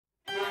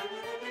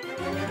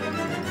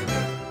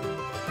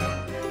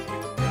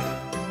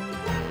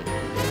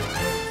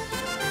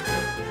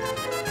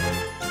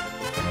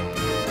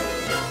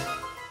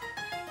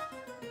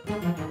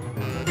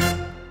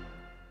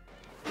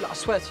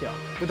swear to you,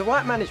 with the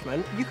right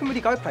management, you can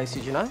really go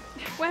places, you know?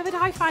 Where would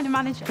I find a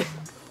manager?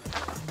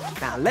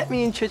 Now, let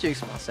me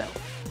introduce myself.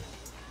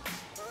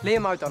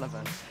 Liam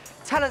O'Donovan.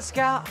 Talent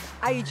scout,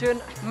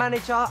 agent,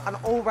 manager, and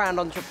all-round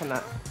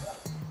entrepreneur.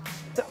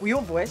 With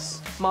your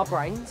voice, my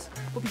brains,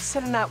 we'll be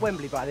selling out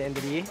Wembley by the end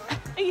of the year.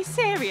 Are you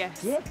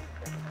serious? Yeah.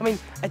 I mean,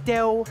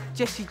 Adele,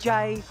 Jessie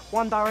J,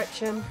 One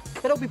Direction,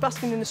 they'd all be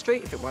busking in the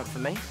street if it weren't for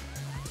me.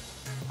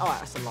 All right,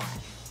 that's a lie.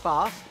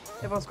 But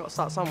everyone's got to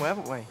start somewhere,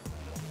 haven't we?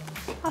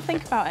 I'll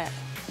think about it.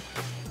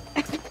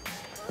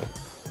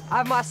 I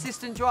have my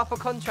assistant draw up a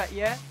contract,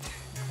 yeah?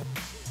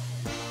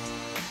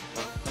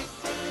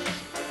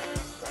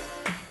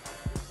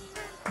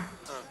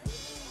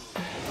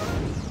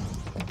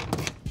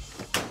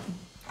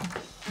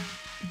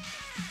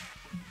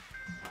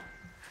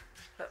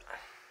 Look,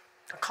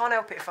 I can't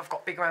help it if I've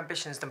got bigger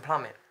ambitions than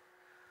plumbing.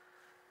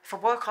 If I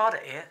work hard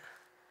at it,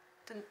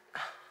 then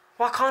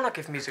why can't I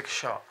give music a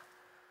shot?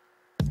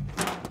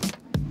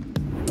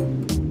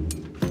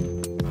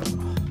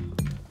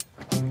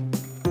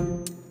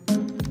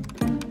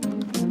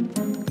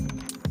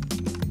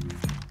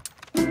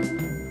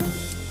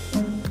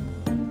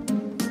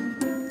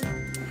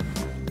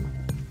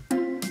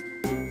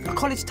 A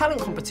college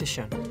talent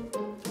competition.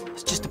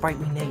 It's just the break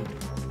we need.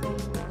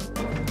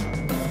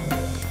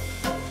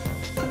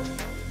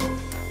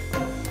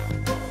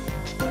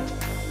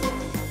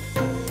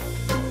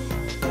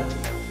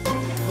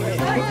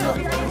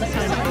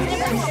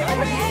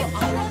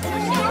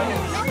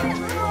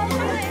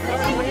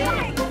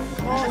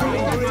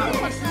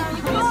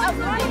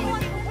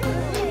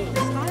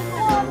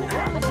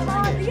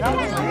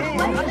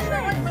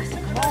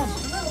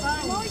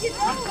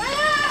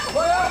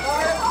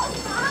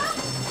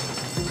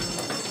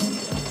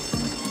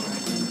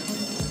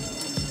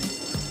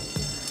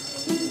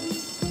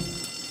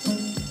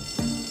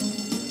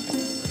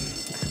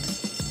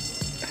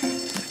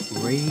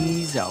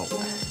 Result.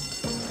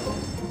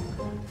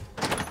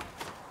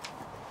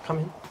 Come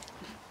in.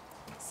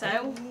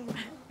 So,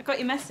 I got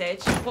your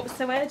message. What was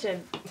so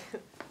urgent?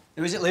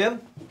 Who is it, Liam?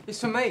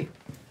 It's for me.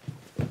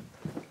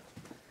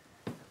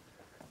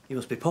 You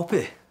must be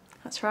Poppy.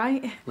 That's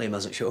right. Liam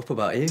hasn't shut up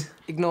about you.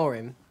 Ignore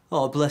him.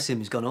 Oh, bless him,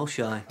 he's gone all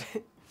shy.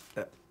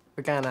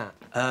 We're going out.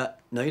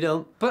 No you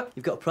don't. But...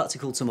 You've got a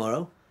practical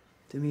tomorrow.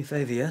 Do me a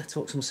favour, yeah?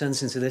 Talk some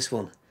sense into this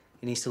one.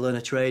 He needs to learn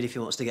a trade if he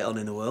wants to get on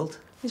in the world.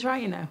 He's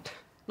right, you know.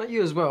 Not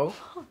you as well.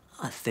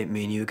 I think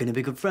me and you are going to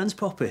be good friends,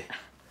 Poppy.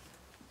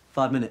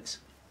 5 minutes.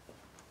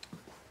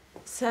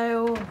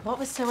 So, what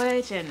was so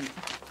urgent?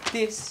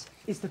 This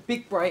is the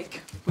big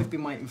break we've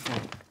been waiting for.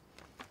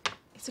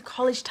 It's a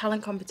college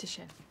talent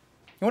competition.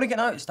 You want to get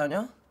noticed, don't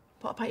you?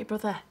 What about your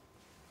brother?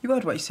 You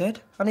heard what he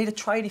said. I need a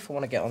trade if I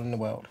want to get on in the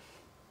world.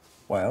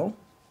 Well,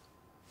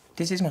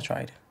 this is my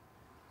trade.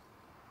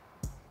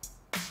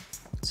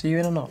 So you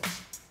in or not?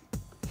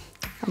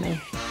 I'm in.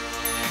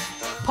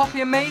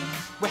 Poppy and me,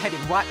 we're heading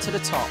right to the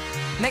top.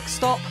 Next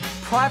stop,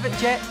 private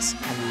jets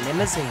and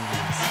limousines.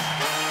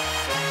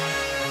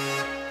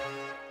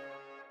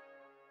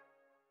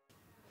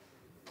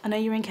 I know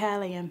you're in care,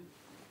 Liam.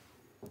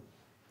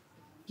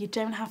 You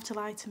don't have to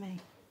lie to me.